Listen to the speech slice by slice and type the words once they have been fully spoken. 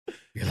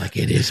You're like,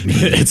 it is me.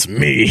 It's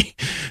me.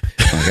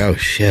 Like, oh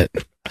shit.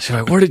 She's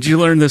like, where did you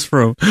learn this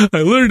from?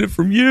 I learned it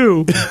from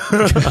you.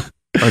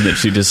 And then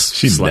she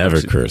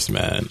never cursed,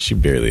 man. She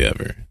barely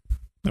ever.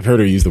 I've heard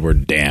her use the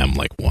word damn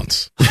like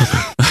once.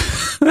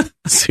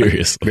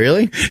 Seriously.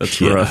 Really?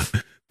 That's rough.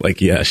 Like,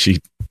 yeah, she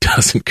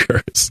doesn't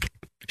curse.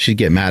 She'd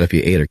get mad if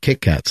you ate her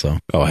Kit Kats, though.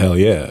 Oh, hell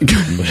yeah.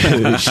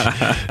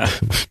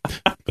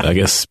 But I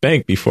guess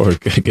spank before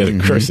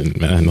get cursing,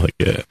 man. Like,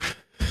 yeah.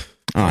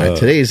 All right,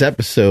 today's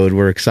episode,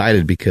 we're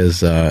excited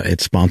because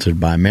it's sponsored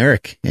by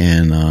Merrick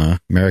and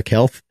Merrick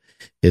Health.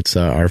 It's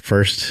our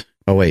first...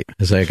 Oh, wait.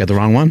 I got the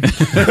wrong one?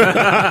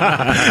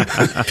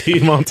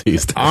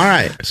 Piedmontese. All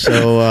right.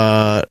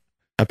 So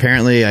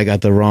apparently I got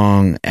the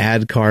wrong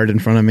ad card in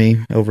front of me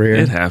over here.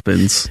 It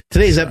happens.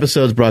 Today's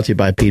episode is brought to you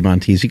by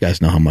Piedmontese. You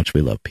guys know how much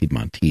we love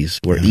Piedmontese.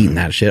 We're eating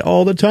that shit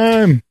all the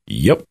time.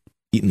 Yep.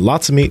 Eating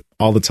lots of meat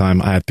all the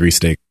time. I had 2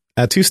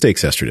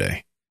 steaks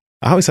yesterday.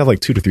 I always have like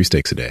 2 to 3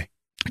 steaks a day.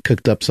 I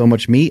cooked up so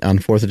much meat on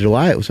 4th of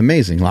July. It was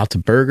amazing. Lots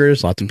of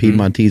burgers, lots of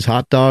Piedmontese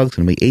hot dogs,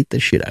 and we ate the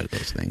shit out of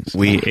those things.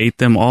 We ate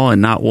them all,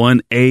 and not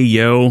one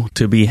Ayo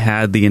to be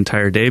had the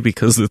entire day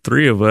because the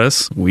 3 of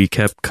us, we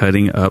kept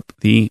cutting up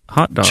the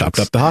hot dogs. Chopped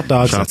up the hot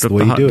dogs. Chopped up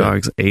the hot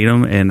dogs, ate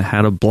them, and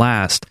had a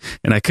blast.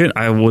 And I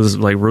was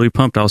like really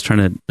pumped. I was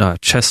trying to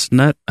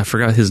Chestnut. I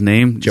forgot his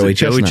name. Joey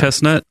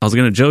Chestnut. I was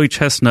going to Joey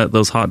Chestnut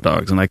those hot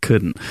dogs, and I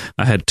couldn't.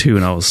 I had 2,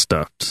 and I was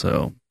stuffed.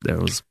 So there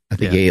was... I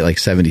think he ate like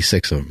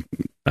 76 of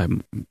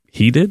them.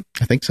 He did?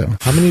 I think so.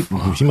 How many?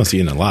 He must have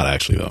eaten a lot,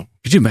 actually, though.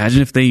 Could you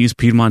imagine if they used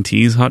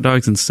Piedmontese hot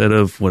dogs instead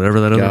of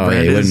whatever that other brand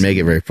is? It wouldn't make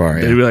it very far.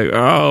 Yeah. They'd be like,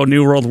 oh,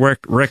 new world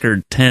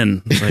record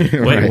 10. Like, wait,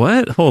 Right.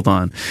 what? Hold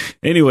on.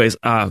 Anyways,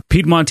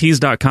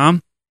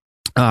 Piedmontese.com.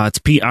 It's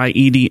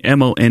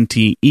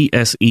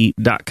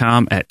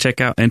PIEDMONTESE.com. At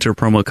checkout, enter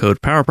promo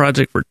code Power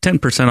Project for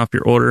 10% off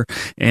your order.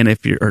 And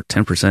if you're, or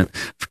 10%,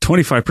 for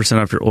 25%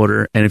 off your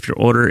order. And if your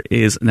order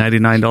is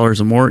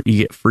 $99 or more, you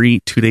get free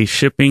 2-day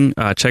shipping.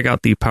 Check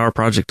out the Power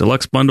Project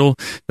Deluxe Bundle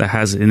that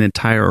has an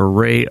entire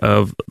array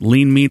of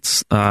lean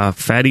meats,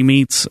 fatty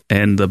meats,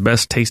 and the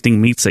best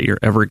tasting meats that you're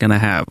ever going to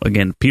have.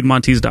 Again,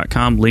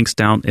 Piedmontese.com, links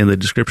down in the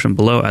description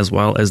below, as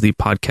well as the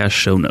podcast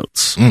show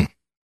notes. I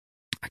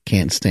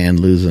can't stand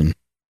losing.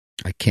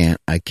 I can't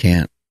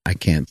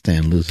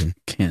stand losing.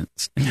 Can't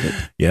stand it.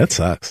 Yeah, it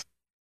sucks.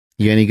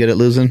 You any good at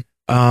losing?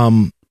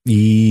 That's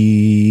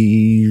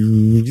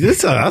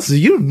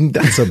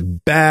a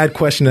bad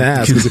question to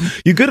ask.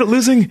 You good at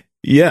losing?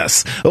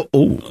 Yes. You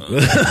don't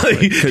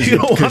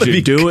want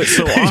to do it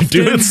so often. You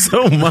do it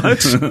so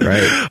much,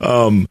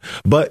 Right.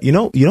 But you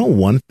know,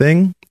 one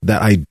thing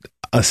that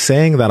a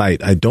saying that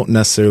I don't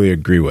necessarily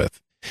agree with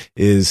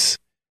is,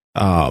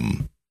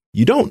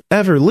 you don't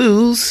ever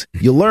lose,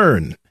 you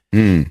learn.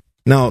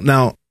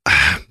 Now,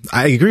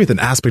 I agree with an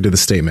aspect of the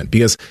statement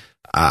because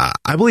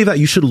I believe that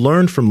you should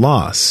learn from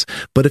loss.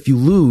 But if you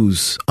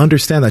lose,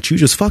 understand that you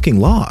just fucking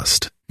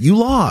lost. You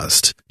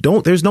lost.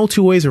 There's no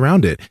 2 ways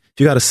around it. If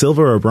you got a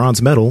silver or a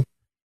bronze medal,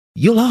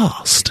 you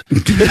lost. You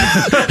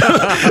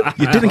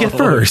didn't get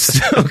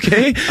first.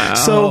 Okay. Ouch.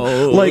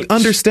 So like,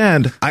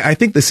 understand, I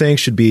think the saying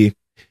should be,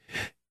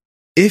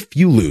 if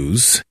you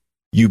lose,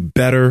 you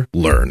better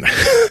learn.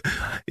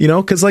 You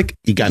know, because like,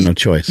 You got no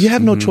choice. you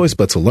have no choice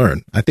but to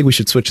learn. I think we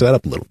should switch that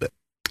up a little bit.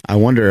 I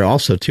wonder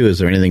also, too, is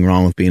there anything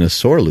wrong with being a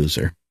sore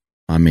loser?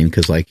 I mean,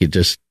 because like you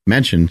just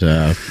mentioned,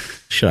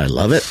 should I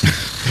love it?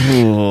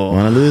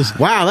 Want to lose?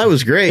 Wow, that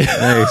was great.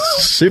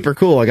 Super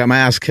cool. I got my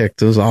ass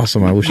kicked. It was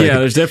awesome. I wish I could.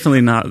 There's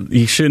definitely not,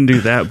 you shouldn't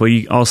do that, but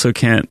you also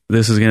can't,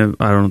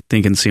 I don't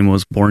think Nsima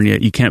was born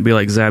yet. You can't be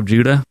like Zab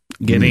Judah,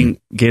 getting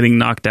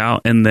knocked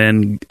out and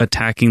then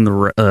attacking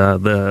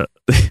the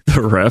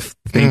ref,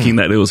 thinking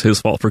that it was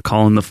his fault for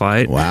calling the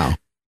fight. Wow.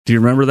 Do you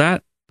remember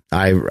that?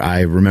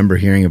 I remember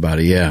hearing about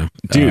it, yeah.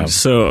 Dude,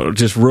 so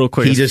just real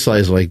quick. He just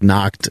was like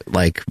knocked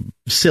like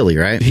silly,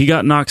 right? He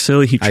got knocked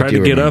silly. He tried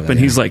to get up and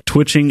he's like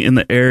twitching in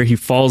the air. He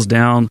falls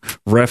down.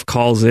 Ref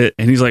calls it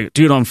and he's like,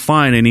 dude, I'm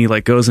fine. And he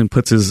like goes and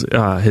puts his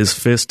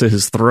fist to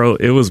his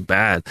throat. It was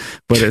bad,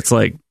 but it's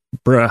like,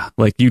 bruh,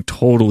 like you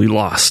totally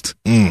lost.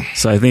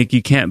 So I think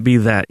you can't be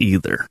that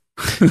either.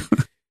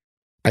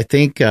 I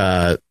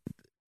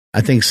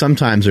think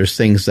sometimes there's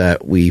things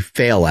that we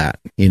fail at,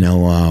 you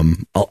know,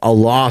 a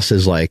loss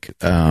is like,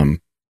 you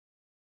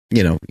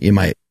know, you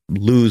might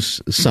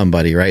lose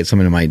somebody, right?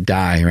 Somebody might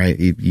die, right?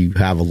 You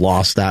have a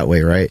loss that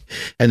way, right?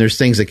 And there's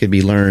things that could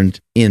be learned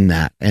in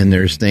that. And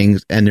there's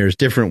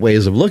different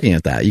ways of looking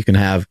at that. You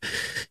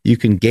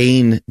can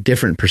gain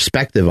different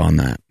perspective on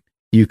that.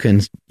 You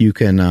can be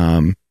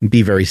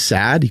very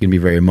sad. You can be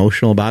very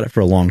emotional about it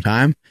for a long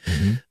time.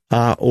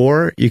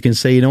 Or you can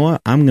say, you know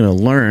what? I'm going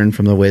to learn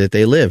from the way that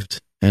they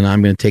lived. And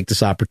I'm going to take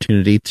this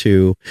opportunity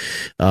to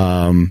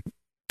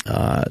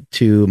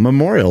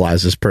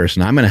memorialize this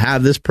person. I'm going to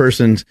have this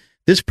person's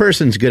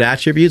good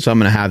attributes. So I'm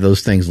going to have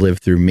those things live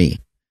through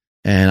me.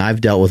 And I've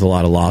dealt with a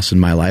lot of loss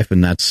in my life,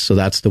 and that's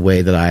the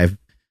way that I've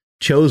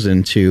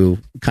chosen to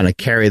kind of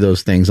carry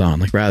those things on.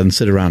 Like rather than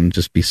sit around and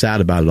just be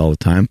sad about it all the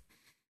time,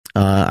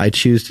 I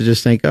choose to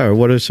just think, oh,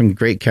 what are some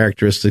great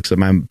characteristics that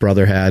my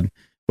brother had?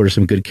 What are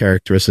some good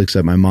characteristics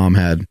that my mom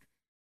had?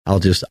 I'll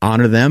just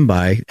honor them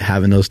by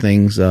having those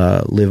things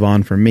live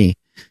on for me.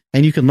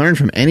 And you can learn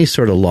from any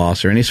sort of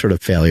loss or any sort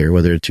of failure,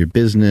 whether it's your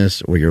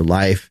business or your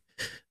life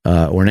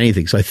or in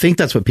anything. So I think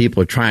that's what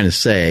people are trying to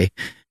say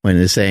when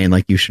they're saying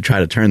like you should try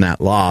to turn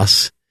that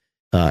loss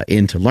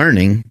into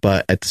learning.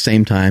 But at the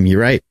same time,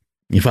 you're right.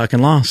 You fucking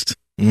lost.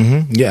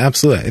 Mm-hmm. Yeah,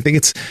 absolutely. I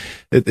think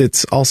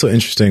it's also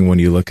interesting when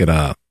you look at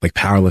like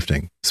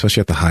powerlifting,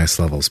 especially at the highest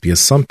levels, because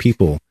some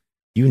people,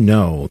 you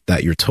know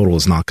that your total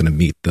is not going to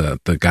meet the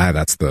guy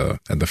that's the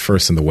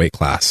first in the weight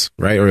class,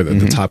 right? Or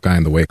the top guy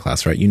in the weight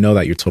class, right? You know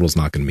that your total is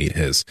not going to meet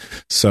his.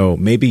 So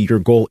maybe your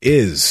goal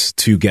is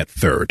to get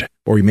third,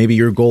 or maybe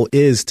your goal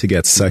is to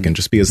get second,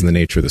 just because of the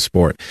nature of the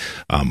sport.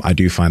 I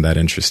do find that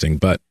interesting.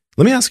 But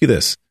let me ask you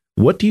this.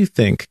 What do you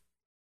think,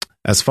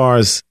 as far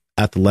as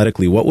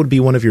athletically, what would be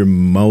one of your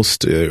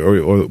most,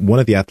 or one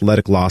of the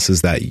athletic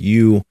losses that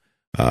you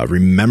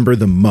remember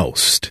the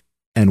most?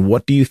 And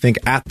what do you think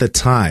at the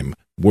time?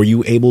 Were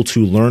you able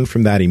to learn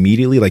from that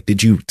immediately? Like,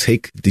 did you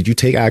take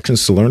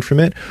actions to learn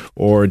from it,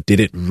 or did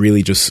it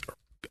really just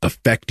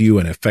affect you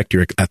and affect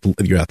your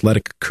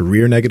athletic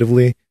career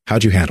negatively?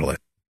 How'd you handle it?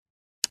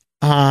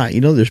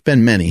 There's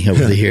been many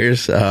over the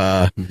years.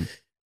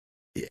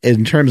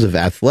 In terms of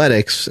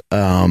athletics,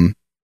 when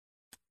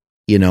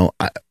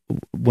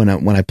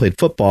I played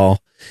football,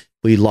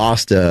 we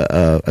lost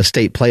a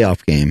state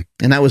playoff game,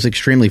 and that was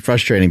extremely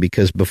frustrating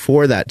because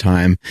before that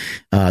time,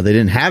 they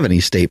didn't have any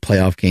state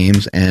playoff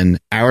games, and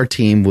our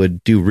team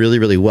would do really,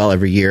 really well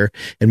every year,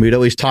 and we'd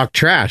always talk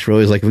trash. We're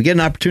always like, if we get an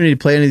opportunity to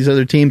play any of these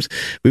other teams,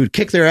 we would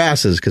kick their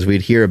asses because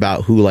we'd hear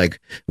about who like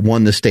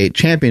won the state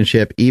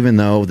championship, even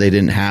though they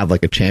didn't have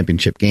like a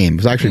championship game. It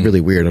was actually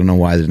really weird. I don't know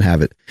why they didn't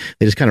have it.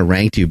 They just kind of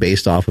ranked you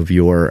based off of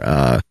your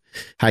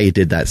how you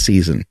did that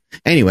season.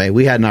 Anyway,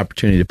 we had an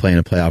opportunity to play in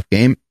a playoff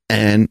game,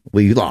 and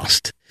we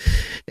lost.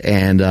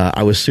 And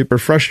I was super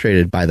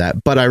frustrated by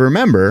that. But I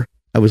remember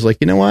I was like,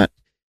 you know what?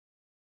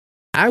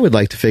 I would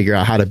like to figure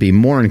out how to be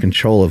more in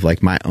control of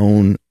like my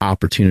own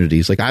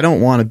opportunities. Like, I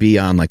don't want to be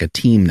on like a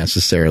team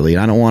necessarily.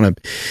 I don't want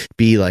to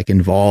be like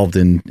involved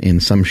in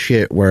some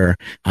shit where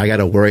I got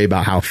to worry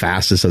about how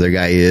fast this other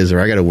guy is, or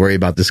I got to worry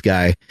about this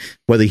guy,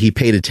 whether he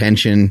paid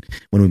attention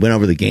when we went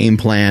over the game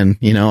plan.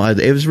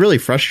 It was really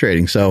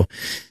frustrating. So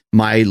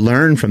my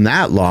learn from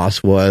that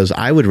loss was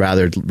I would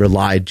rather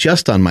rely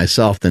just on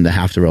myself than to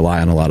have to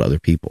rely on a lot of other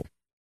people.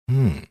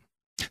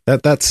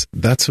 That's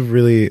a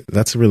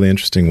really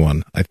interesting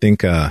one. I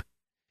think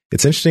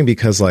it's interesting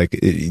because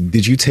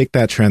did you take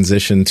that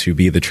transition to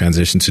be the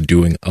transition to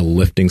doing a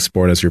lifting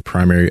sport as your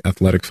primary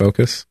athletic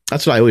focus?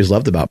 That's what I always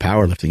loved about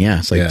powerlifting. Yeah,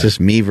 it's like just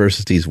me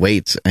versus these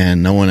weights,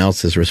 and no one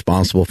else is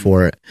responsible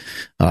for it.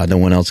 No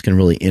one else can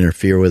really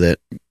interfere with it.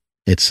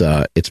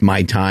 It's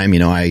my time.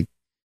 I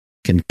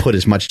can put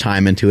as much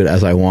time into it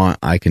as I want.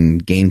 I can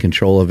gain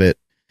control of it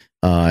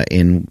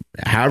in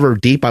however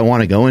deep I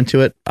want to go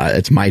into it.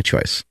 It's my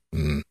choice.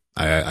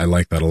 I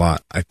like that a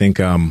lot. I think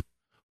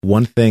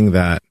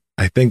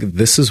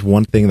this is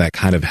one thing that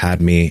kind of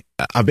had me.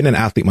 I've been an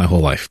athlete my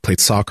whole life, played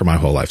soccer my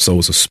whole life. So it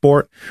was a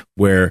sport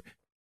where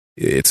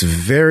it's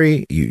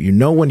very, you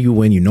know when you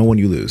win, you know when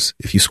you lose.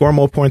 If you score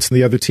more points than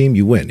the other team,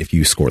 you win. If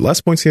you score less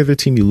points than the other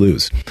team, you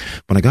lose.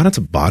 When I got into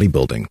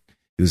bodybuilding,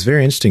 it was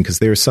very interesting because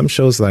there were some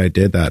shows that I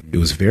did that it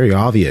was very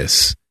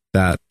obvious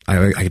that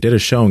I did a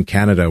show in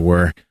Canada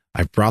where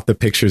I brought the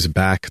pictures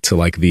back to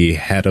like the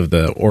head of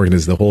the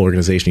whole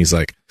organization. He's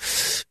like,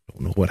 I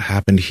don't know what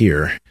happened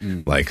here.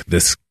 Like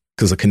this,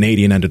 because a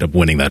Canadian ended up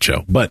winning that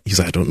show, but he's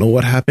like, I don't know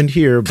what happened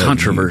here. But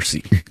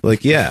controversy.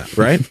 Like, yeah,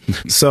 right.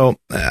 So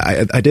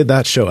I did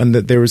that show, and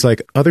there was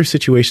like other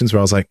situations where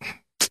I was like,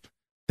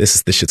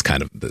 this shit's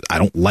kind of, I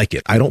don't like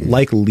it. I don't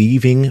like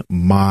leaving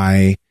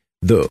my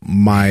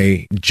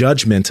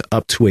judgment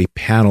up to a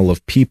panel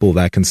of people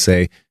that can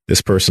say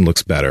this person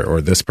looks better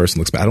or this person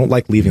looks better. I don't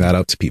like leaving that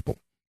up to people.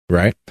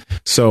 Right.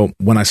 So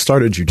when I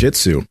started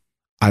jiu-jitsu,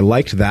 I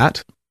liked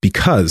that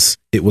because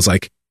it was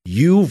like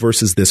you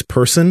versus this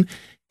person.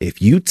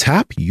 If you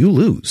tap, you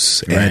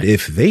lose. Right. And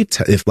if they,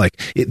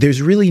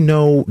 there's really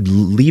no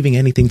leaving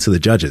anything to the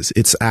judges.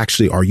 It's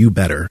actually, are you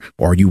better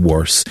or are you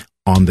worse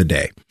on the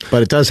day?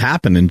 But it does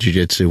happen in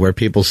jiu-jitsu where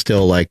people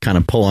still like kind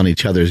of pull on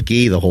each other's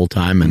gi the whole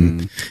time,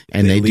 and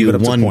they do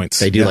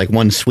like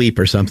one sweep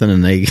or something,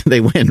 and they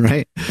win,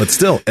 right? But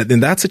still, in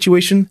that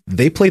situation,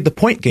 they played the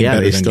point game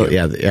better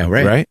than you.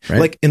 Right.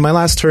 Like in my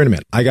last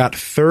tournament, I got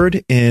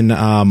third in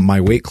my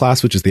weight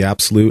class, which is the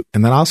absolute,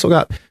 and then I also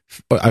got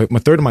my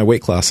third in my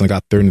weight class, and I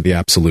got third in the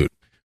absolute.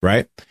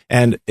 Right,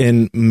 and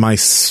in my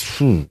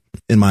second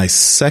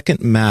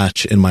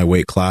match in my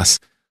weight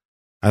class,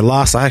 I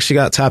lost. I actually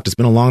got tapped. It's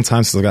been a long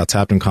time since I got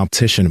tapped in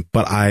competition,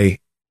 but I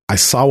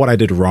saw what I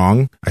did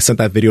wrong. I sent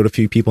that video to a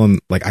few people, and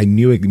like I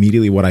knew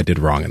immediately what I did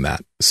wrong in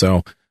that.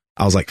 So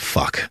I was like,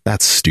 fuck,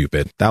 that's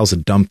stupid. That was a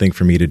dumb thing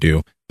for me to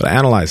do, but I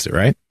analyzed it,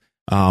 right?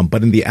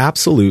 But in the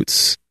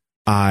absolutes,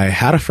 I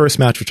had a first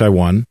match, which I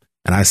won,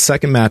 and I had a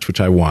second match, which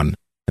I won.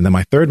 And then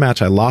my third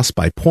match, I lost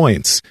by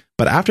points,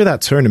 But after that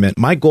tournament,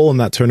 my goal in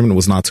that tournament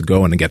was not to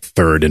go in and get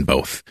third in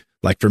both.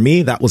 Like for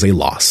me, that was a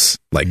loss.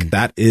 Like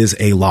that is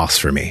a loss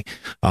for me.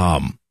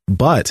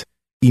 But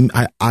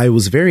I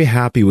was very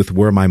happy with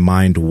where my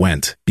mind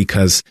went,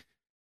 because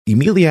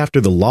immediately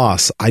after the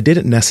loss, I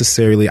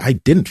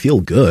didn't feel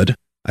good.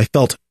 I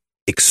felt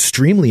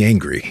extremely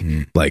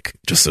angry. Like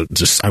just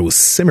I was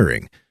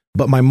simmering,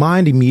 but my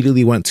mind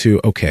immediately went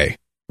to, okay,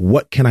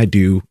 what can I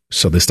do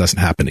so this doesn't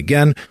happen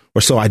again?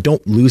 Or so I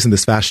don't lose in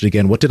this fashion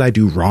again. What did I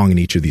do wrong in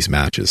each of these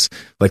matches?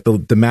 Like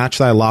the match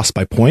that I lost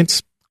by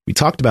points, we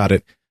talked about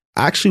it.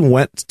 I actually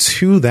went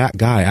to that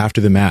guy after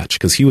the match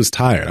because he was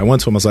tired. I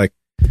went to him, I was like,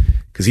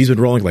 because he's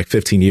been rolling like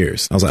 15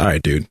 years. I was like, all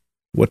right, dude,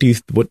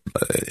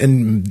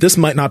 and this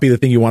might not be the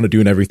thing you want to do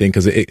and everything,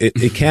 because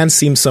it can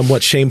seem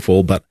somewhat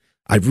shameful, but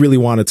I really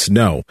wanted to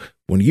know,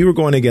 when you were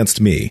going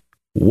against me,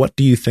 what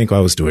do you think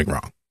I was doing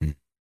wrong?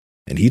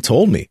 And he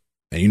told me.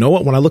 And you know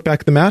what? When I look back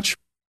at the match,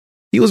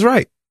 he was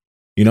right.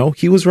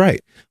 He was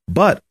right.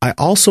 But I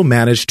also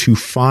managed to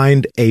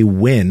find a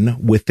win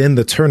within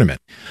the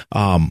tournament.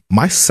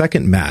 My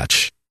second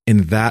match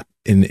in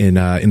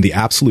the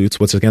absolutes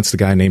was against a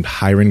guy named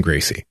Hiron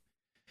Gracie.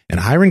 And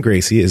Hiron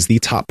Gracie is the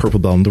top purple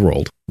belt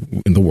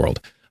in the world.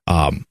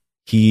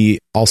 He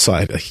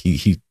also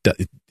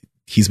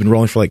he's been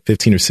rolling for like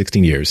 15 or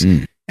 16 years.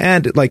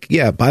 And like,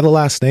 yeah, by the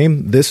last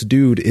name, this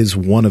dude is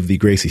one of the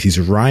Gracies. He's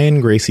Ryan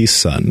Gracie's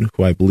son,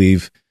 who I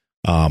believe,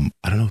 I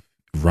don't know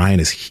if Ryan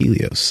is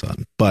Helio's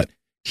son, but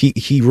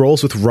he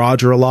rolls with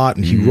Roger a lot,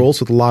 and he rolls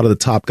with a lot of the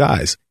top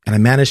guys. And I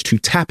managed to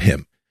tap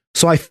him.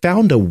 So I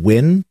found a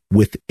win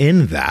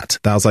within that.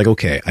 I was like,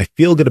 okay, I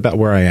feel good about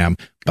where I am,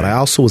 but I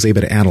also was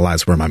able to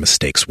analyze where my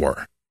mistakes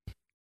were.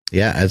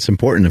 Yeah, it's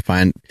important to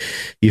find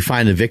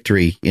a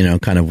victory,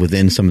 kind of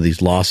within some of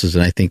these losses.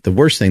 And I think the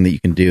worst thing that you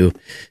can do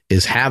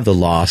is have the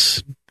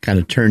loss kind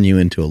of turn you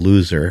into a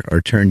loser,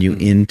 or turn you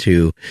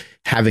into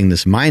having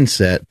this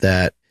mindset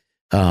that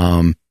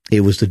it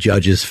was the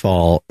judge's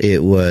fault.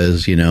 It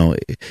was,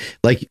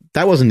 like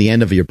that wasn't the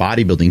end of your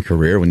bodybuilding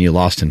career when you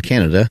lost in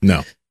Canada.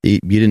 No.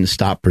 You didn't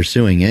stop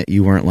pursuing it.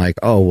 You weren't like,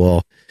 oh,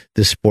 well,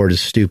 this sport is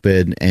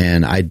stupid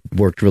and I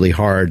worked really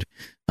hard,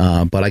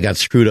 but I got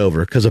screwed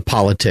over because of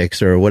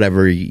politics or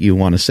whatever you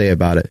want to say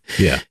about it.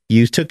 Yeah.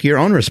 You took your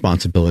own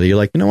responsibility. You're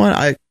like, you know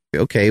what?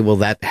 Okay, well,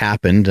 that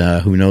happened.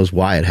 Who knows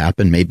why it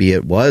happened? Maybe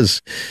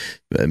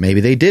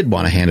maybe they did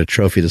want to hand a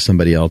trophy to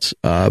somebody else.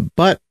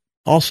 But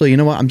also, you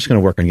know what? I'm just going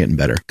to work on getting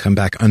better. Come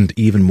back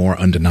even more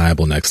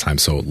undeniable next time,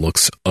 so it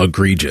looks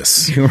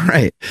egregious. You're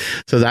right.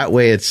 So that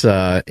way, it's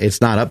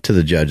not up to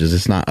the judges.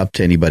 It's not up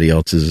to anybody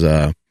else's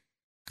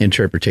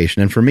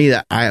interpretation. And for me,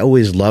 that I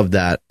always loved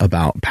that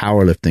about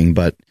powerlifting.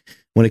 But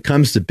when it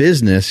comes to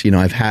business,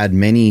 I've had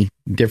many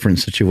different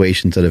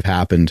situations that have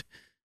happened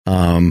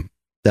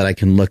that I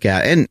can look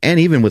at, and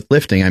even with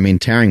lifting, I mean,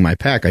 tearing my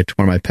pec, I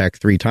tore my pec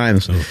 3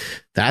 times. Oh.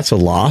 That's a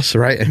loss,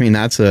 right? I mean,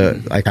 that's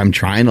like I'm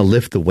trying to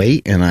lift the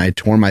weight and I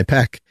tore my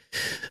pec.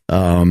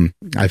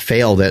 I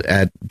failed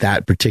at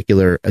that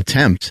particular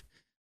attempt,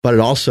 but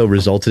it also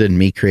resulted in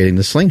me creating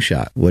the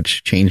slingshot,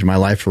 which changed my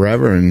life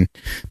forever and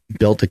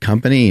built a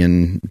company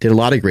and did a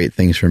lot of great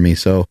things for me.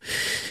 So,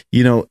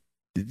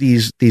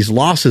 these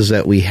losses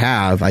that we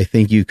have, I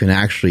think you can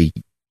actually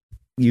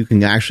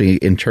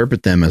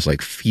interpret them as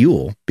like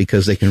fuel,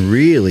 because they can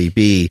really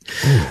be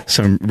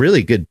some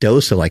really good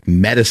dose of like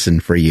medicine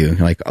for you. You're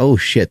like, oh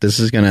shit,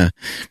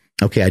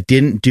 I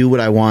didn't do what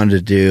I wanted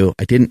to do.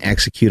 I didn't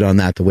execute on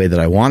that the way that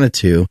I wanted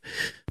to,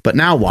 but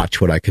now watch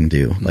what I can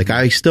do. Like,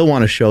 I still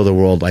want to show the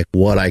world like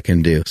what I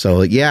can do.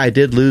 So yeah, I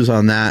did lose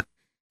on that.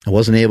 I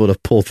wasn't able to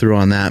pull through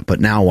on that, but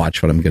now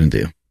watch what I'm going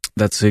to do.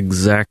 That's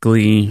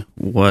exactly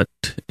what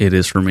it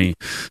is for me.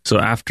 So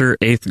after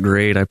 8th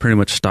grade, I pretty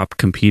much stopped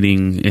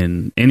competing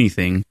in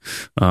anything.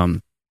 I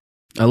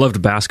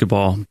loved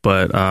basketball,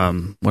 but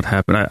what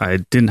happened? I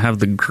didn't have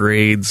the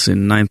grades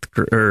in 9th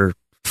grade,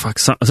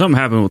 something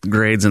happened with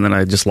grades, and then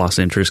I just lost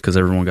interest because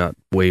everyone got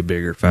way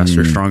bigger,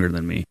 faster, stronger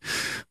than me.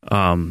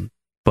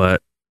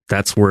 But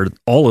that's where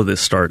all of this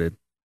started.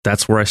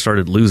 That's where I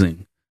started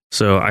losing.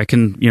 So I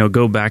can,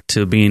 go back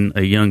to being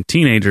a young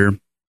teenager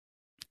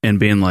and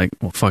being like,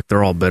 well, fuck,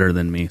 they're all better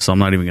than me, so I'm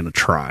not even going to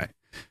try.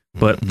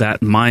 But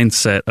that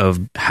mindset of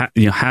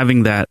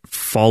having that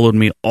followed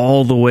me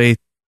all the way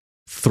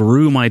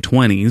through my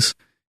 20s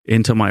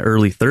into my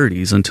early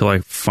 30s until I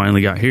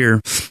finally got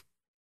here.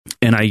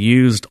 And I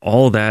used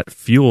all that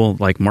fuel,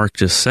 like Mark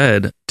just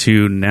said,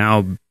 to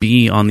now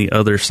be on the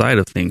other side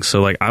of things.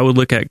 So like I would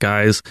look at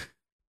guys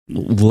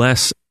in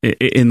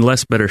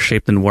less better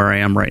shape than where I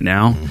am right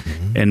now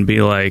and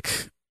be like,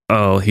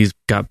 oh, he's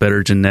got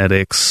better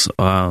genetics,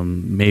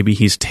 maybe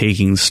he's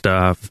taking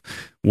stuff,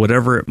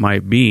 whatever it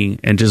might be,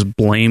 and just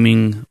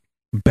blaming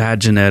bad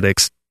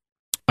genetics,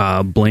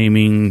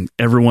 blaming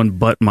everyone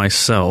but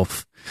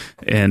myself,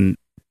 and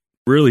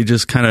really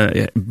just kind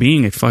of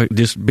being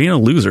a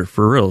loser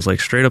for real. It's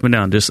like straight up and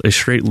down, just a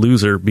straight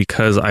loser,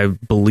 because I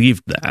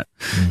believed that.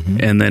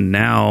 And then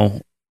now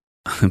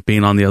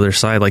being on the other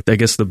side, like I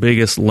guess the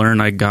biggest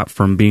learn I got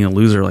from being a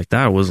loser like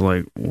that was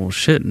like, well,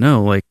 shit,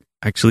 no, like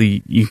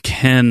actually you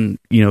can,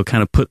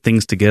 kind of put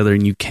things together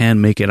and you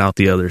can make it out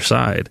the other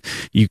side.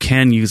 You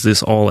can use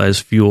this all as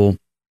fuel.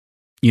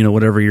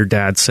 Whatever your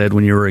dad said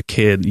when you were a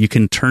kid, you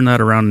can turn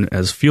that around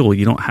as fuel.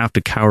 You don't have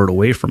to cower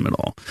away from it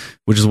all,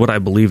 which is what I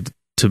believed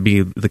to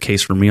be the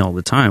case for me all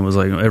the time. It was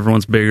like,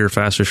 everyone's bigger,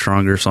 faster,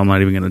 stronger, so I'm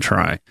not even going to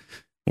try.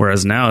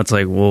 Whereas now it's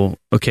like, well,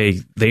 okay,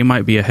 they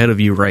might be ahead of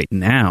you right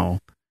now,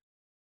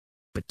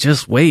 but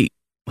just wait,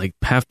 like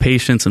have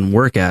patience and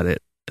work at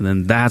it. And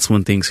then that's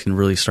when things can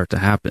really start to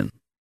happen.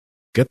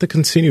 Get the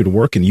continued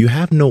work, and you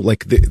have no,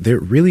 like, there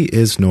really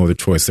is no other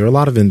choice. There are a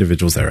lot of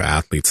individuals that are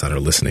athletes that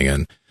are listening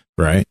in,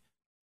 right?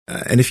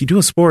 And if you do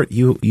a sport,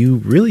 you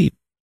really,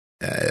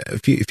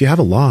 if you have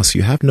a loss,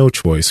 you have no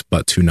choice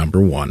but to,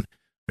 number one,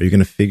 are you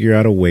going to figure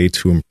out a way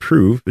to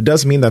improve? It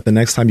doesn't mean that the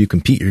next time you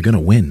compete, you're going to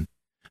win,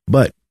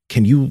 but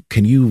can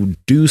you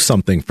do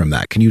something from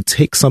that? Can you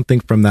take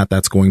something from that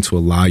that's going to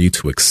allow you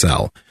to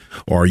excel?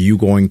 Or are you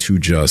going to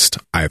just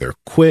either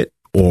quit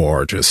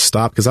or just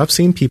stop? Because I've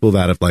seen people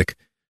that have, like,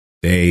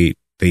 they've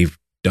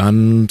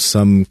done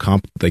some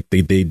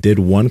they did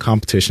one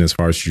competition as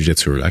far as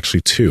jiu-jitsu, or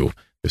actually two.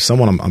 There's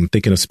someone I'm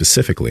thinking of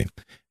specifically,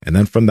 and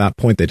then from that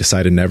point they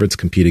decided never to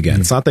compete again.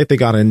 Mm-hmm. It's not that they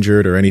got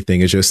injured or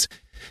anything. It's just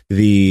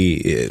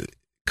the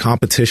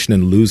competition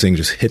and losing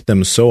just hit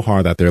them so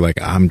hard that they're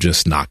like, I'm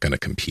just not going to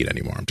compete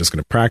anymore. I'm just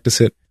going to practice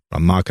it, but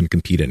I'm not going to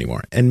compete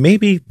anymore. And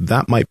maybe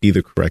that might be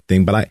the correct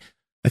thing, but I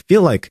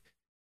feel like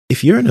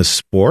if you're in a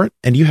sport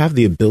and you have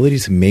the ability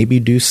to maybe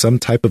do some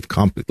type of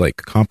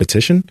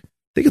competition,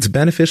 I think it's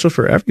beneficial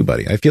for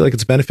everybody. I feel like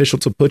it's beneficial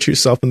to put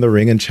yourself in the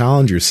ring and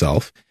challenge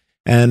yourself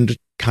and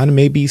kind of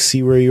maybe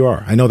see where you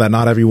are. I know that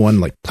not everyone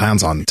like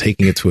plans on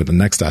taking it to the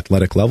next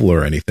athletic level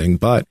or anything,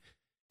 but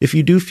if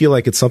you do feel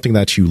like it's something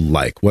that you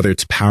like, whether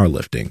it's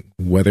powerlifting,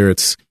 whether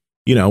it's,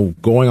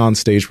 going on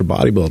stage for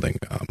bodybuilding,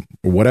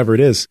 or whatever it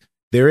is,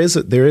 there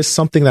is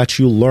something that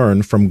you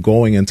learn from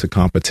going into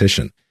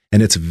competition.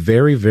 And it's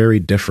very, very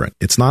different.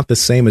 It's not the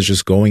same as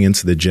just going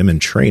into the gym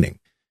and training.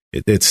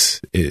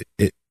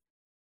 It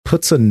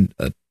puts a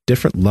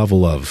different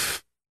level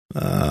of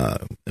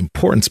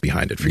importance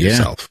behind it for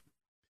yourself.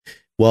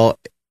 Well,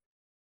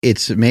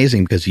 it's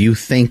amazing because you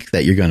think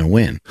that you're going to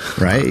win,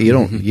 right? You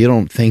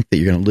don't think that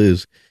you're going to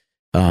lose.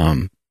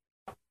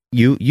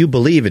 You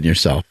believe in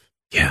yourself.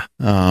 Yeah.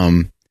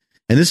 And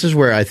this is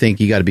where I think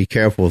you got to be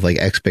careful with like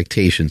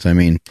expectations. I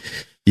mean,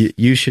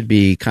 you should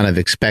be kind of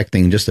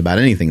expecting just about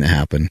anything to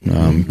happen.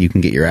 You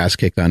can get your ass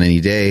kicked on any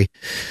day.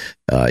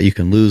 You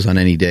can lose on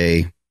any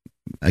day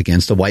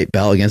against a white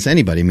belt, against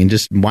anybody. I mean,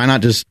 why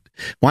not just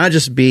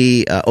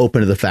be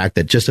open to the fact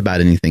that just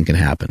about anything can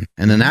happen?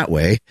 And then that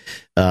way,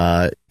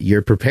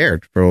 you're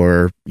prepared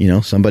for,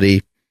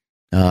 somebody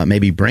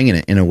maybe bringing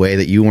it in a way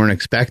that you weren't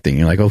expecting.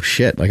 You're like, oh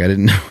shit, like I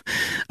didn't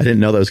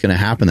know that was going to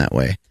happen that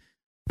way.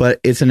 But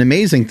it's an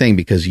amazing thing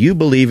because you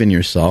believe in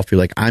yourself. You're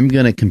like, I'm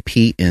going to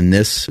compete in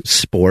this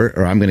sport,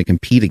 or I'm going to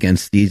compete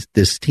against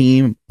this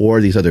team or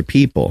these other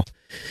people.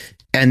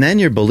 And then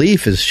your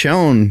belief is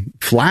shown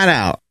flat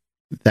out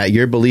that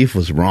your belief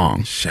was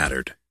wrong.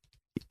 Shattered.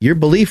 Your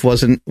belief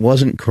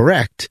wasn't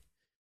correct.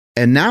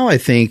 And now I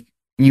think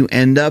you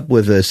end up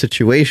with a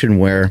situation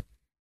where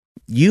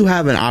you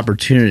have an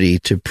opportunity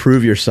to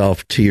prove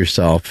yourself to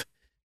yourself,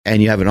 and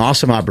you have an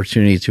awesome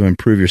opportunity to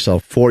improve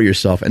yourself for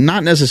yourself and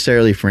not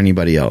necessarily for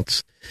anybody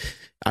else.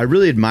 I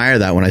really admire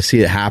that when I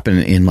see it happen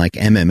in like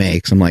MMA,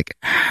 because I'm like,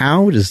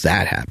 how does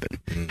that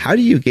happen? How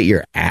do you get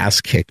your ass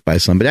kicked by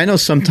somebody? I know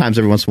sometimes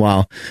every once in a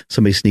while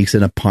somebody sneaks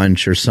in a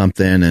punch or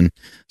something and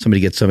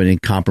somebody gets somebody in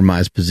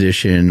compromised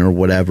position or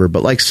whatever.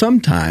 But like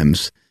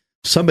sometimes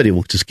somebody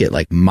will just get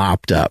like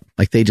mopped up.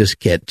 Like they just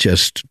get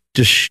just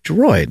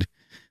destroyed.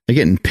 They're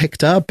getting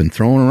picked up and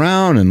thrown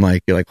around and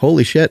like, you're like,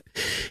 holy shit.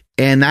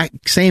 And that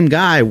same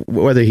guy,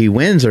 whether he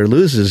wins or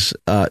loses,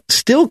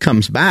 still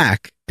comes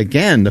back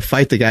again to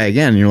fight the guy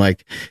again. And you're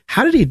like,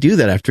 how did he do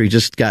that after he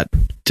just got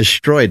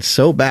destroyed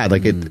so bad?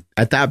 Like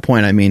at that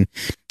point, I mean,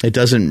 it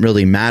doesn't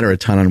really matter a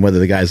ton on whether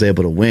the guy's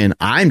able to win.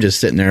 I'm just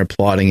sitting there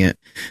applauding it,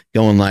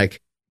 going like,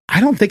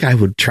 I don't think I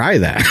would try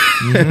that.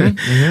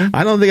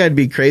 I don't think I'd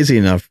be crazy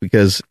enough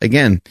because,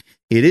 again,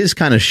 it is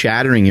kind of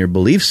shattering your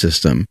belief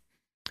system.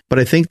 But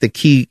I think the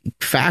key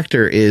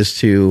factor is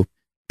to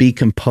be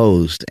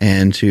composed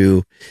and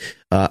to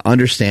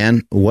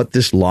understand what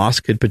this loss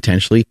could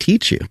potentially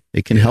teach you.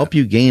 It can help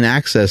you gain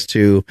access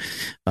to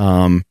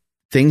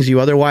things you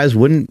otherwise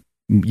wouldn't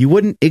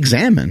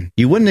examine.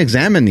 You wouldn't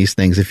examine these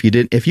things if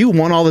you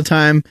won all the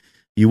time.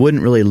 You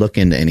wouldn't really look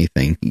into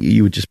anything.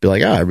 You would just be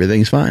like, oh,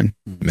 everything's fine.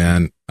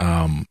 Man,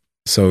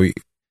 so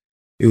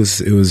it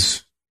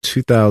was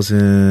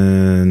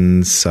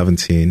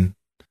 2017.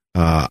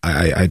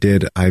 I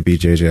did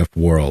IBJJF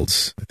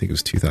Worlds. I think it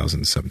was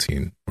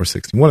 2017 or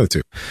 16, one of the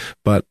two.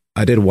 But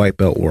I did white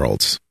belt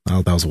Worlds.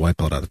 That was a white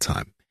belt at the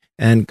time.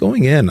 And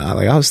going in,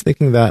 I was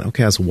thinking that,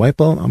 okay, as a white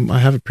belt, I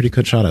have a pretty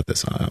good shot at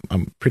this.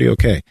 I'm pretty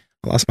okay.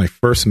 I lost my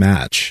first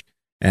match.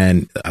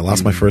 And I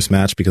lost my first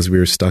match because we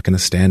were stuck in a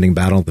standing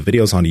battle. The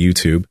video's on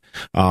YouTube.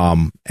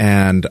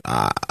 And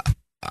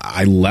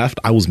I left.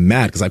 I was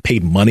mad because I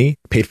paid money,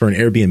 paid for an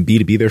Airbnb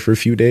to be there for a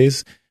few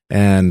days,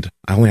 and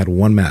I only had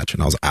one match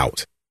and I was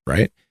out,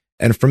 right?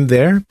 And from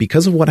there,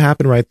 because of what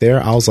happened right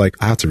there, I was like,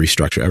 I have to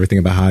restructure everything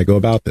about how I go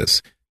about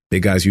this.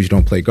 Big guys usually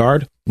don't play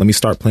guard. Let me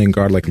start playing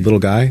guard like a little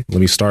guy. Let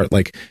me start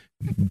like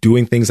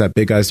doing things that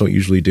big guys don't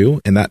usually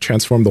do. And that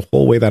transformed the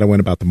whole way that I went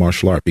about the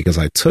martial art, because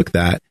I took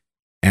that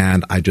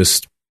and I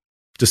just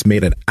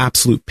made an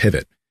absolute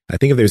pivot. I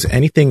think if there's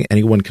anything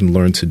anyone can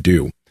learn to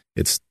do,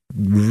 it's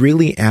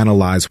really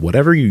analyze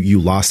whatever you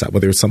lost at,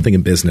 whether it's something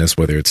in business,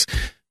 whether it's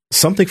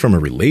something from a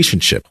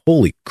relationship.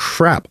 Holy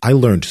crap. I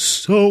learned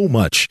so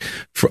much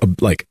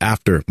like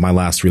after my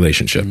last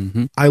relationship.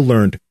 Mm-hmm. I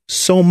learned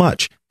so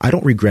much. I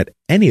don't regret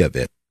any of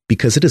it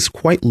because it has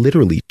quite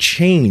literally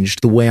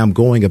changed the way I'm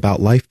going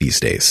about life these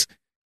days.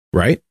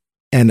 Right.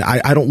 And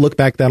I don't look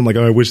back then, I'm like,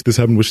 oh, I wish this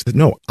happened.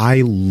 No,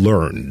 I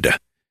learned.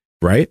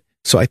 Right.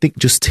 So I think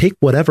just take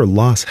whatever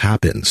loss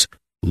happens,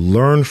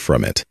 learn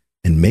from it,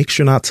 and make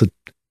sure not to,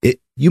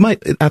 you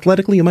might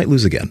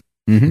lose again,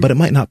 mm-hmm. but it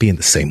might not be in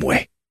the same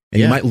way.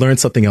 And you might learn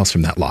something else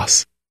from that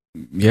loss.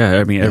 Yeah,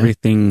 I mean,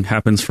 everything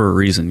happens for a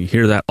reason. You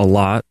hear that a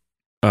lot.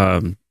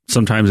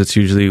 Sometimes it's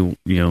usually,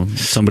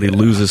 somebody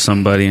loses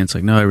somebody and it's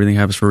like, no, everything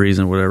happens for a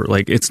reason, whatever.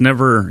 Like, it's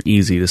never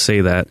easy to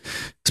say that,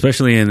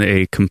 especially in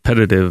a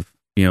competitive,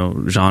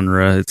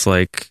 genre. It's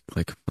like,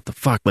 what the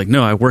fuck? Like,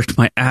 no, I worked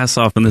my ass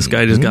off and this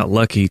guy just got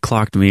lucky,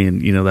 clocked me,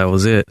 and, that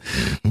was it.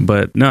 Mm-hmm.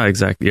 But no,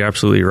 exactly. You're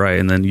absolutely right.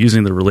 And then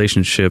using the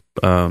relationship,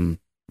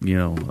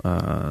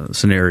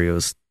 scenario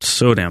is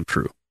so damn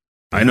true.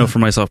 I know for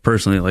myself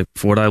personally, like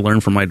for what I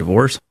learned from my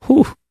divorce,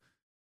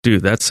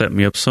 dude, that set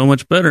me up so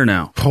much better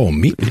now. Oh,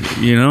 me. But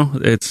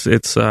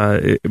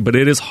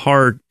it is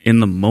hard in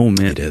the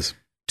moment. It is.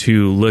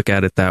 To look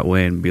at it that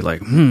way and be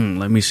like,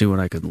 let me see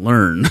what I could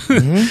learn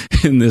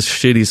in this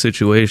shitty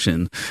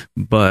situation.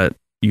 But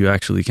you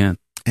actually can.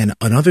 And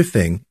another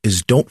thing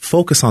is don't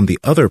focus on the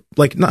other,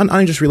 like not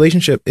just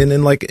relationship. And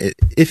then like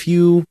if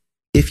you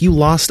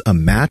lost a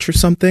match or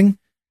something,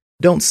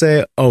 don't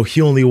say, oh,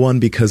 he only won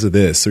because of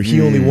this, or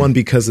he only won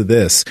because of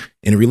this.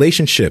 In a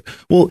relationship,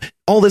 well,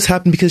 all this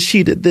happened because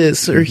she did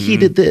this, or he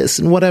did this,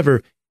 and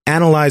whatever.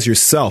 Analyze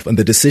yourself and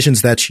the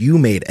decisions that you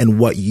made and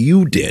what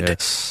you did.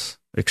 Yes.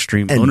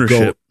 Extreme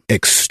ownership.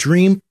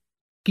 Extreme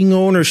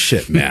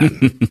ownership,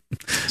 man.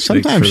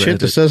 Sometimes shit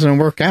just doesn't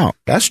work out.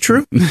 That's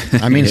true.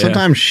 I mean,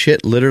 sometimes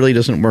shit literally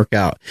doesn't work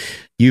out.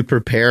 You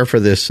prepare for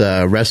this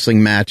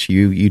wrestling match.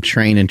 You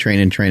train and train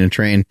and train and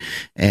train,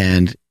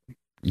 and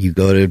you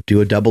go to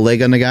do a double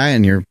leg on the guy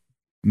and your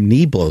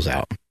knee blows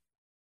out.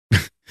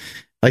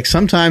 Like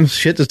sometimes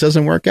shit just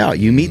doesn't work out.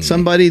 You meet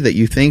somebody that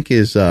you think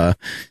is going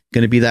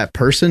to be that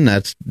person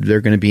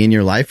they're going to be in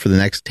your life for the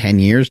next 10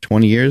 years,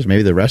 20 years,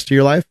 maybe the rest of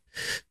your life.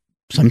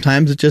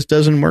 Sometimes it just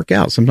doesn't work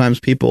out. Sometimes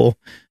people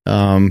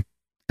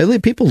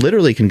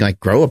literally can like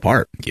grow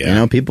apart.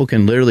 Yeah. People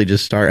can literally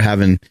just start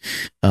having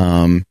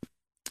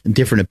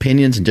different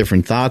opinions and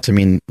different thoughts. I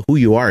mean, who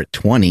you are at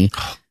 20.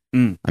 I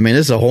mean,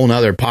 this is a whole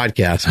nother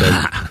podcast,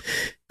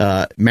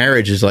 but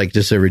marriage is like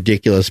just a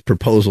ridiculous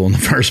proposal in the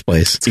first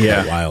place. It's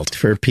wild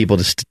for people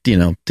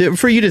to,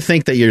 for you to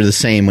think that you're the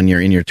same when you're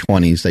in your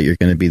 20s, that you're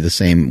going to be the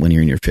same when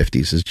you're in your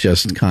 50s is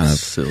just kind of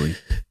silly,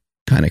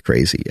 kind of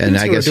crazy. And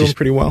I guess we're doing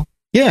pretty well.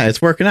 Yeah,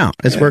 it's working out.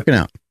 It's working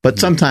out. But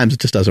sometimes it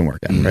just doesn't work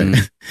out,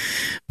 right?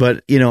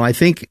 But, I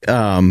think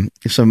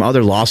some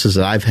other losses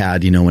that I've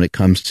had, when it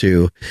comes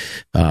to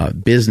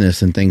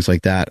business and things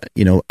like that,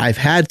 I've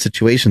had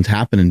situations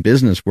happen in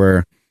business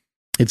where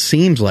it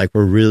seems like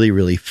we're really,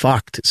 really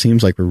fucked. It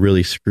seems like we're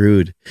really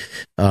screwed.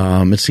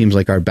 It seems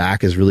like our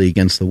back is really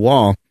against the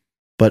wall.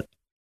 But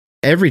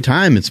every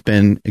time it's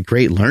been a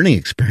great learning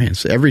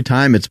experience. Every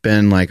time it's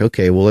been like,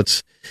 okay, well,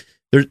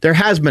 there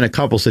has been a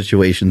couple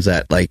situations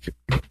that like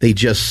they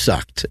just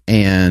sucked,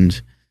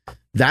 and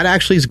that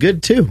actually is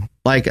good too.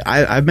 Like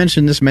I've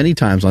mentioned this many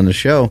times on the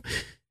show,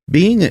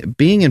 being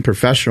a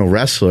professional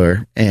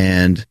wrestler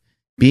and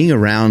being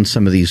around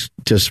some of these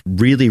just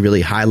really, really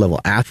high level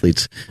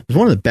athletes was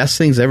one of the best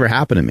things that ever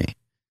happened to me.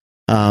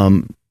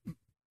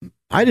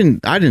 I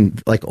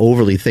didn't like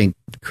overly think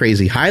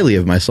crazy highly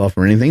of myself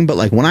or anything, but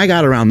like when I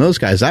got around those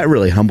guys, that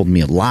really humbled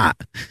me a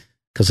lot.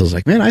 Because I was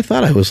like, man, I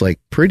thought I was like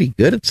pretty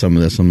good at some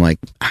of this. I'm like,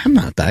 I'm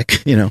not that,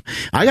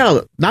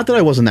 not that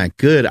I wasn't that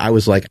good. I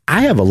was like,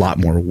 I have a lot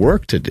more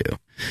work to do.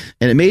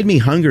 And it made me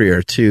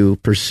hungrier to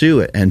pursue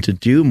it and to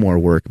do more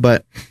work.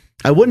 But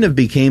I wouldn't have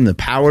became the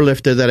power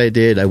lifter that I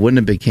did. I wouldn't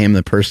have became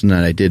the person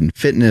that I did in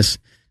fitness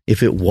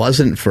if it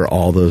wasn't for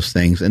all those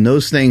things. And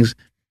those things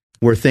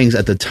were things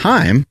at the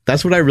time.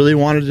 That's what I really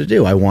wanted to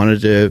do. I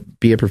wanted to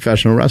be a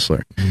professional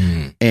wrestler.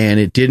 And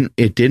it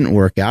didn't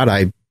work out.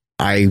 I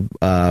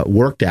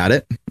worked at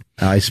it.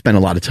 I spent a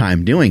lot of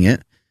time doing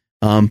it.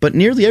 But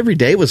nearly every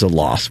day was a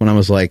loss when I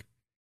was like,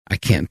 I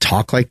can't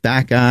talk like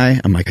that guy.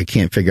 I'm like, I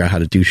can't figure out how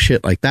to do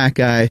shit like that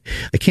guy.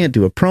 I can't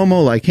do a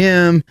promo like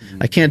him.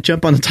 I can't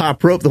jump on the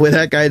top rope the way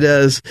that guy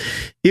does.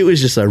 It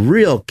was just a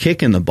real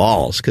kick in the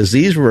balls because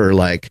these were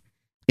like,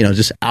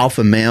 just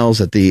alpha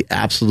males at the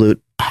absolute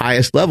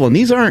highest level. And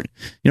these aren't,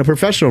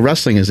 professional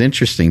wrestling is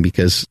interesting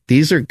because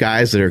these are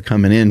guys that are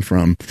coming in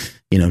from,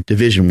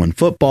 Division I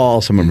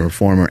football. Some of them are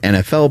former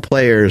NFL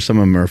players. Some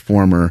of them are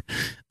former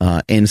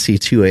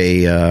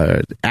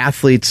NC2A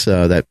athletes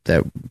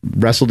that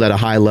wrestled at a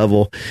high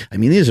level. I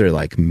mean, these are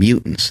like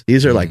mutants.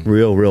 These are like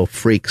real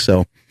freaks.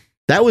 So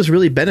that was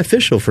really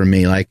beneficial for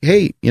me. Like,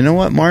 hey, you know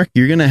what, Mark?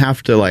 You're gonna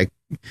have to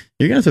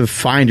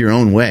find your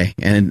own way,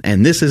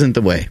 and this isn't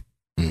the way.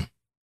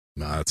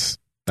 No,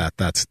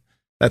 that's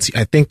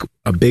I think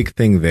a big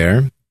thing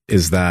there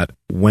is that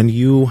when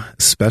you,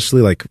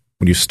 especially like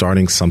when you're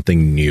starting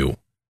something new,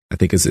 I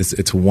think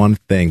it's one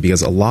thing,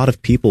 because a lot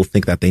of people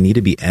think that they need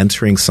to be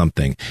entering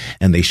something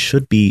and they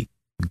should be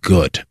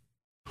good,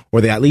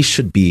 or they at least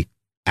should be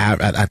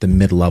at the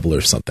mid-level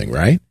or something,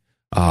 right?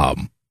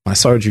 When I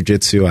started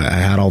jiu-jitsu, I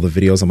had all the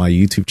videos on my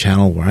YouTube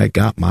channel where I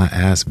got my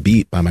ass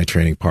beat by my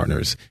training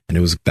partners. And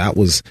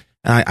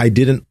I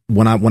didn't,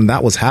 when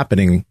that was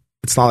happening,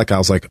 it's not like I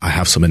was like, I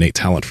have some innate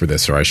talent for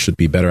this, or I should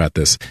be better at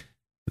this.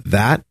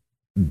 That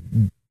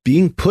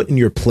being put in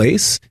your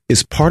place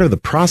is part of the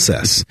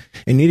process,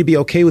 and you need to be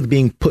okay with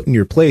being put in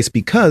your place,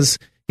 because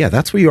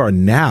that's where you are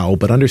now,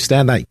 but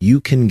understand that you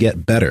can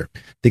get better. I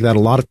think that a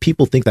lot of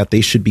people think that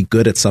they should be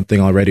good at something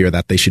already, or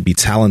that they should be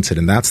talented.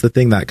 And that's the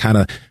thing that kind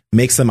of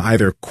makes them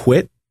either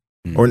quit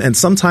and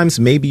sometimes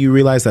maybe you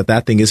realize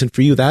that thing isn't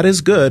for you. That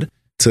is good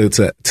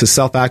to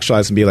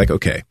self-actualize and be like,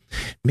 okay,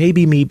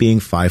 maybe me being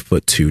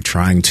 5'2",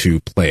 trying to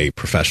play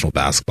professional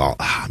basketball,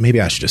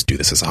 maybe I should just do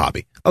this as a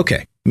hobby.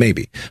 Okay,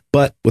 maybe.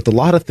 But with a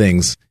lot of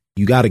things,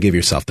 you got to give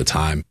yourself the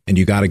time, and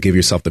you got to give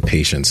yourself the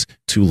patience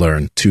to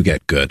learn, to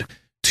get good,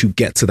 to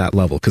get to that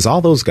level. Because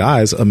all those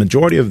guys, a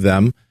majority of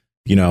them,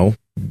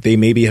 they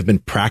maybe have been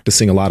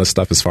practicing a lot of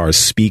stuff as far as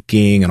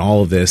speaking and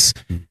all of this,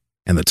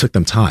 and it took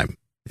them time.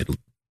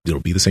 It'll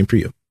be the same for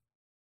you.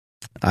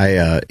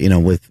 I,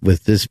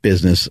 with this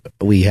business,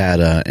 we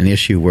had an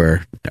issue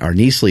where our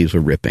knee sleeves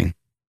were ripping.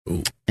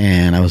 Ooh.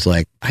 And I was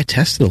like, I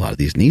tested a lot of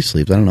these knee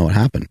sleeves. I don't know what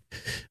happened.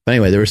 But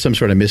anyway, there was some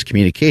sort of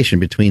miscommunication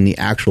between the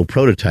actual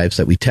prototypes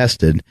that we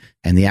tested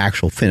and the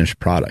actual finished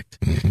product.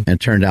 Mm-hmm. And it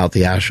turned out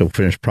the actual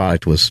finished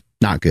product was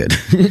not good.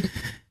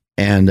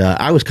 And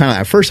I was kind of,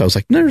 at first I was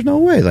like, no, there's no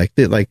way.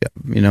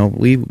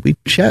 We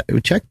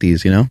checked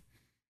these,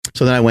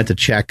 So then I went to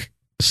check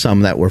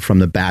some that were from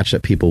the batch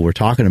that people were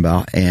talking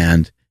about,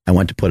 and I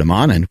went to put them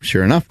on, and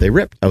sure enough, they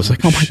ripped. I was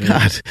like, oh my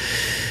God,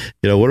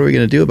 what are we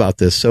going to do about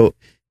this? So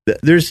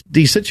there's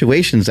these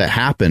situations that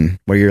happen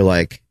where you're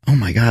like, oh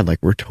my God, like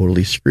we're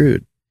totally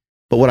screwed.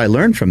 But what I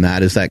learned from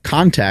that is that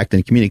contact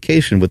and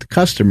communication with the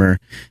customer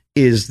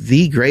is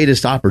the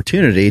greatest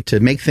opportunity to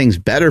make things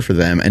better for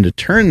them, and to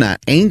turn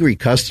that angry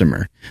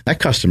customer, that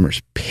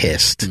customer's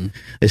pissed.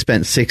 They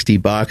spent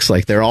 $60,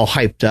 like they're all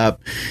hyped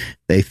up.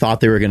 They thought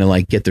they were going to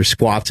like get their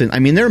squats in. I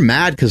mean, they're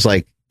mad because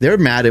like they're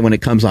mad when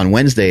it comes on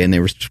Wednesday and they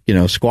were,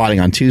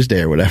 squatting on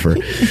Tuesday or whatever.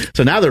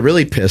 So now they're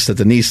really pissed that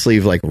the knee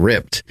sleeve like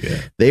ripped.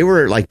 Yeah. They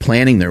were like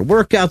planning their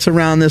workouts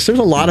around this. There's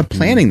a lot of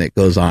planning that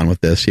goes on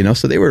with this,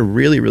 so they were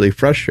really, really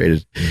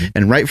frustrated,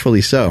 and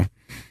rightfully so.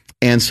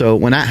 And so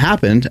when that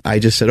happened, I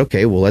just said,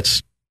 okay, well,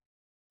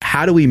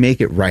 how do we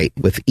make it right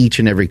with each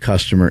and every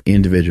customer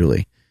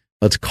individually?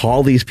 Let's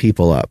call these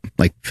people up,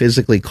 like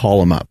physically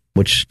call them up,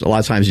 which a lot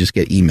of times you just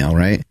get email,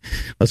 right?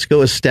 Let's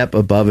go a step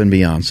above and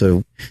beyond.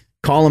 So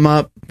call them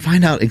up,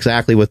 find out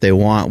exactly what they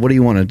want. What do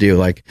you want to do?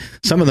 Like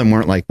some of them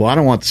weren't like, well, I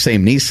don't want the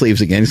same knee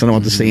sleeves again, because I don't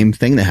want the same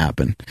thing to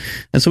happen.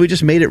 And so we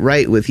just made it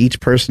right with each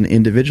person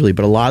individually.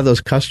 But a lot of those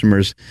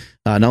customers,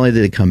 not only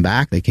did they come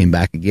back, they came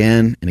back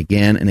again and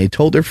again, and they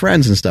told their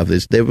friends and stuff.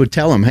 They would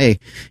tell them, hey,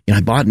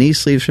 I bought knee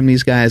sleeves from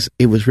these guys.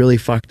 It was really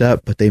fucked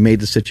up, but they made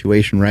the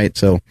situation right.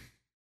 So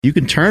you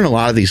can turn a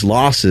lot of these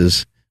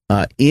losses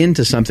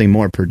into something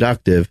more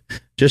productive.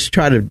 Just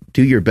try to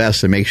do your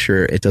best to make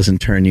sure it doesn't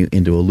turn you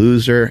into a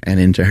loser and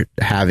into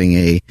having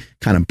a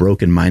kind of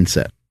broken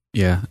mindset.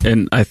 Yeah.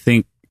 And I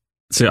think,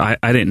 so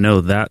I didn't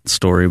know that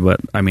story,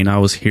 but I mean, I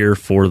was here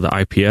for the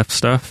IPF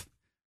stuff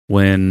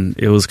when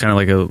it was kind of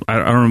like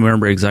I don't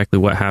remember exactly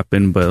what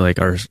happened, but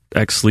like our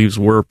X sleeves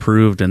were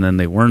approved and then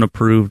they weren't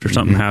approved, or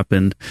something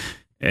happened.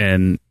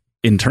 And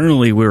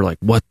internally we were like,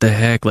 what the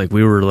heck? Like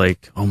we were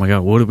like, oh my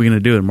God, what are we going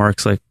to do? And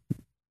Mark's like,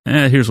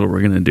 here's what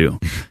we're going to do.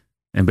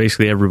 And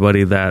basically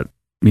everybody that,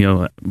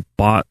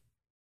 bought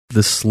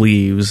the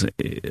sleeves,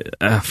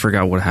 I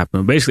forgot what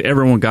happened. Basically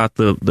everyone got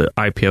the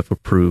IPF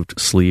approved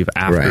sleeve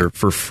after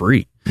for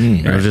free.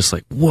 And I was just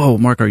like, whoa,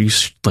 Mark, are you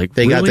like,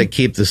 they really? got to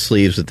keep the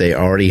sleeves that they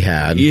already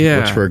had,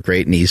 which were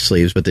great knee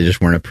sleeves, but they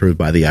just weren't approved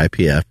by the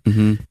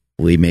IPF.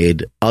 We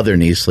made other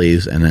knee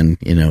sleeves and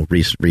then,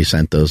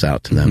 resent those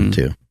out to them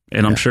too.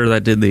 And I'm sure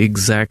that did the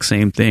exact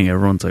same thing.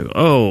 Everyone's like,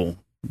 oh,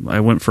 I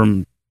went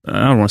from,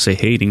 I don't want to say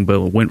hating,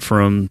 but it went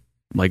from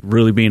like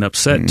really being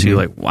upset to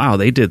like, wow,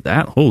 they did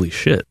that. Holy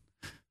shit.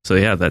 So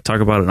yeah, that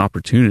talk about an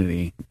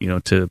opportunity,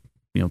 to,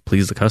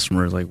 please the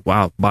customers. Like,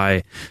 wow,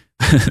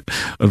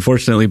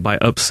 unfortunately by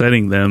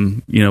upsetting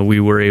them,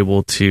 we were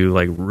able to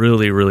like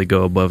really, really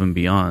go above and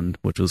beyond,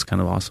 which was kind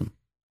of awesome.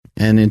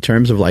 And in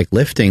terms of like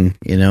lifting,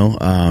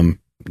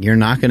 you're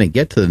not going to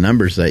get to the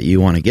numbers that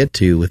you want to get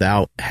to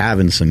without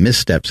having some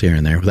missteps here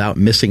and there, without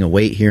missing a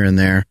weight here and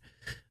there,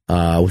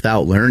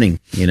 without learning,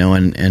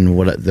 and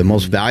what the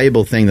most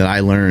valuable thing that I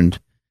learned,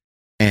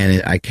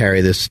 and I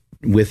carry this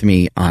with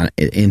me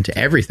into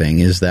everything,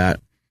 is that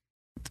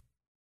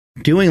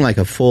doing like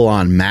a full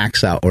on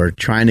max out or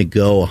trying to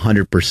go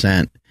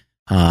 100%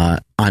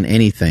 on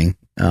anything,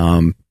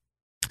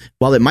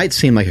 while it might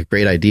seem like a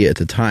great idea at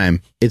the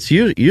time, it's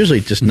usually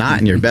just not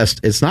in your best.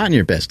 It's not in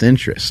your best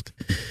interest.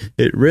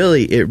 It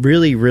really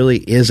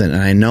isn't.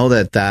 And I know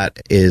that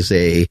is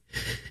a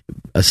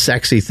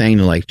sexy thing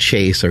to like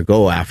chase or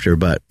go after,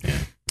 but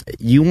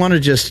you want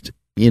to just,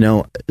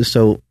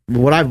 so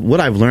what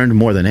I've learned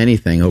more than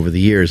anything over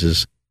the years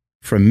is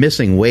from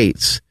missing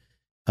weights.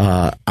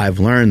 I've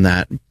learned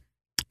that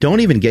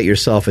don't even get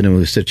yourself into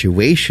a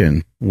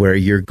situation where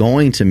you're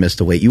going to miss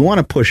the weight. You want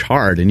to push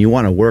hard and you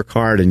want to work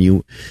hard and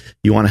you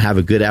want to have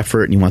a good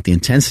effort and you want the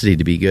intensity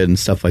to be good and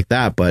stuff like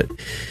that. But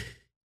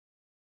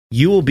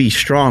you will be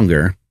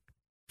stronger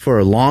for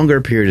a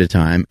longer period of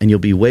time and you'll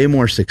be way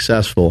more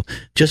successful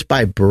just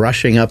by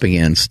brushing up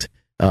against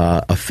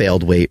a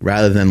failed weight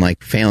rather than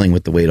like failing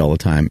with the weight all the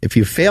time. If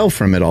you fail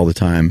from it all the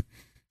time,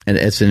 and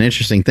it's an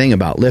interesting thing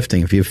about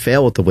lifting, if you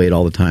fail with the weight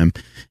all the time,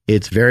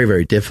 it's very,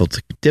 very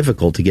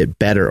difficult to get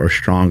better or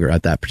stronger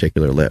at that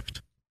particular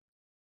lift.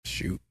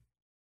 Shoot,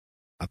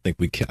 I think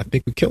we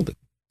killed it.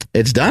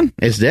 It's done.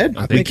 It's dead.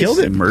 We killed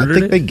it. I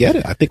think they get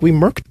it. I think we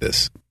murked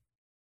this.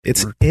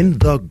 It's in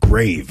the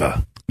grave.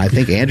 I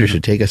think Andrew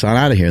should take us on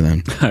out of here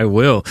then. I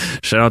will.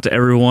 Shout out to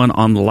everyone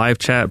on the live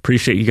chat.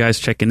 Appreciate you guys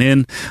checking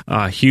in.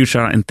 Huge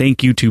shout out and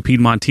thank you to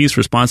Piedmontese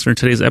for sponsoring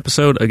today's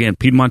episode. Again,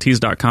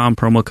 Piedmontese.com,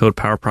 promo code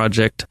Power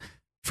Project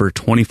for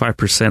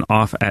 25%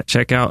 off at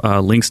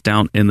checkout. Links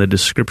down in the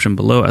description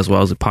below, as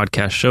well as the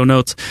podcast show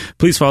notes.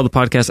 Please follow the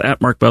podcast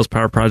at Mark Bell's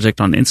Power Project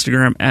on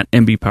Instagram, at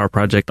MB Power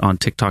Project on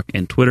TikTok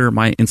and Twitter.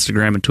 My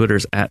Instagram and Twitter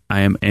is at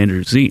I am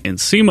Andrew Z. And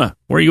Sima,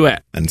 where are you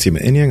at? And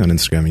Sima Yin Yang on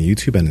Instagram and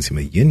YouTube, and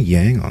Sima Yin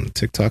Yang on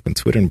TikTok and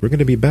Twitter. And we're going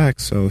to be back.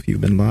 So if you've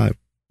been live,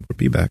 we'll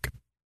be back.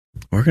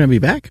 We're going to be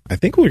back? I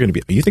think we're going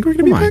to be. You think we're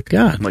going to be back?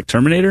 God. Like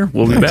Terminator?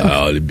 We'll be back.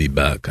 I'll be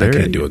back. I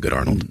can't do a good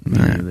Arnold.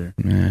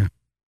 Nah.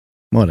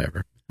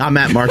 Whatever. I'm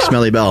at Mark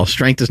Smelly Bell.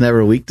 Strength is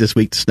never weak. This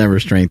week is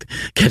never strength.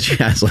 Catch you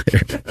guys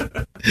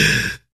later.